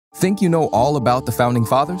Think you know all about the Founding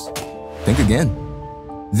Fathers? Think again.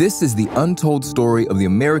 This is the untold story of the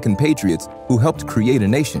American Patriots who helped create a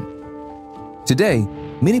nation. Today,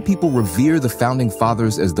 many people revere the Founding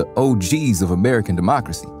Fathers as the OGs of American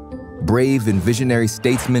democracy. Brave and visionary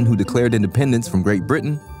statesmen who declared independence from Great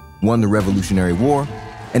Britain, won the Revolutionary War,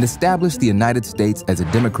 and established the United States as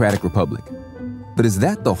a democratic republic. But is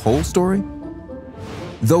that the whole story?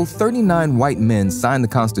 Though 39 white men signed the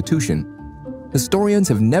Constitution, historians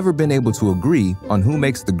have never been able to agree on who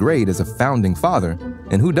makes the grade as a founding father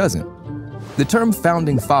and who doesn't. The term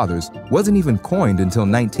Founding Fathers wasn't even coined until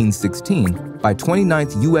 1916 by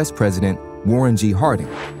 29th U.S. President Warren G. Harding.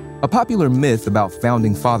 A popular myth about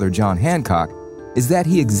Founding Father John Hancock is that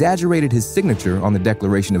he exaggerated his signature on the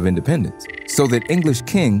Declaration of Independence so that English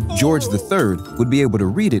King George III would be able to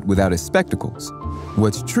read it without his spectacles.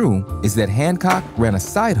 What's true is that Hancock ran a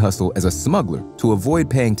side hustle as a smuggler to avoid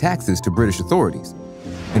paying taxes to British authorities.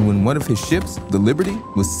 And when one of his ships, the Liberty,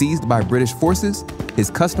 was seized by British forces, his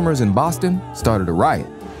customers in Boston started a riot.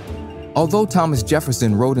 Although Thomas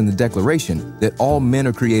Jefferson wrote in the Declaration that all men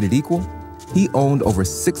are created equal, he owned over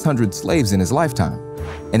 600 slaves in his lifetime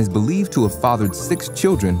and is believed to have fathered 6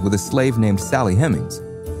 children with a slave named Sally Hemings.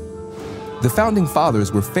 The Founding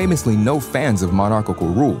Fathers were famously no fans of monarchical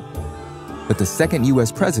rule, but the second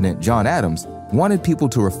U.S. President, John Adams, wanted people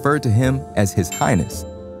to refer to him as His Highness,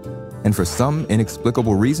 and for some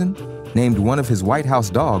inexplicable reason, named one of his White House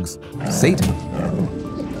dogs Satan.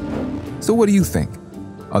 So what do you think?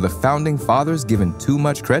 Are the Founding Fathers given too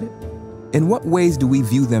much credit? In what ways do we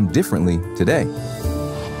view them differently today?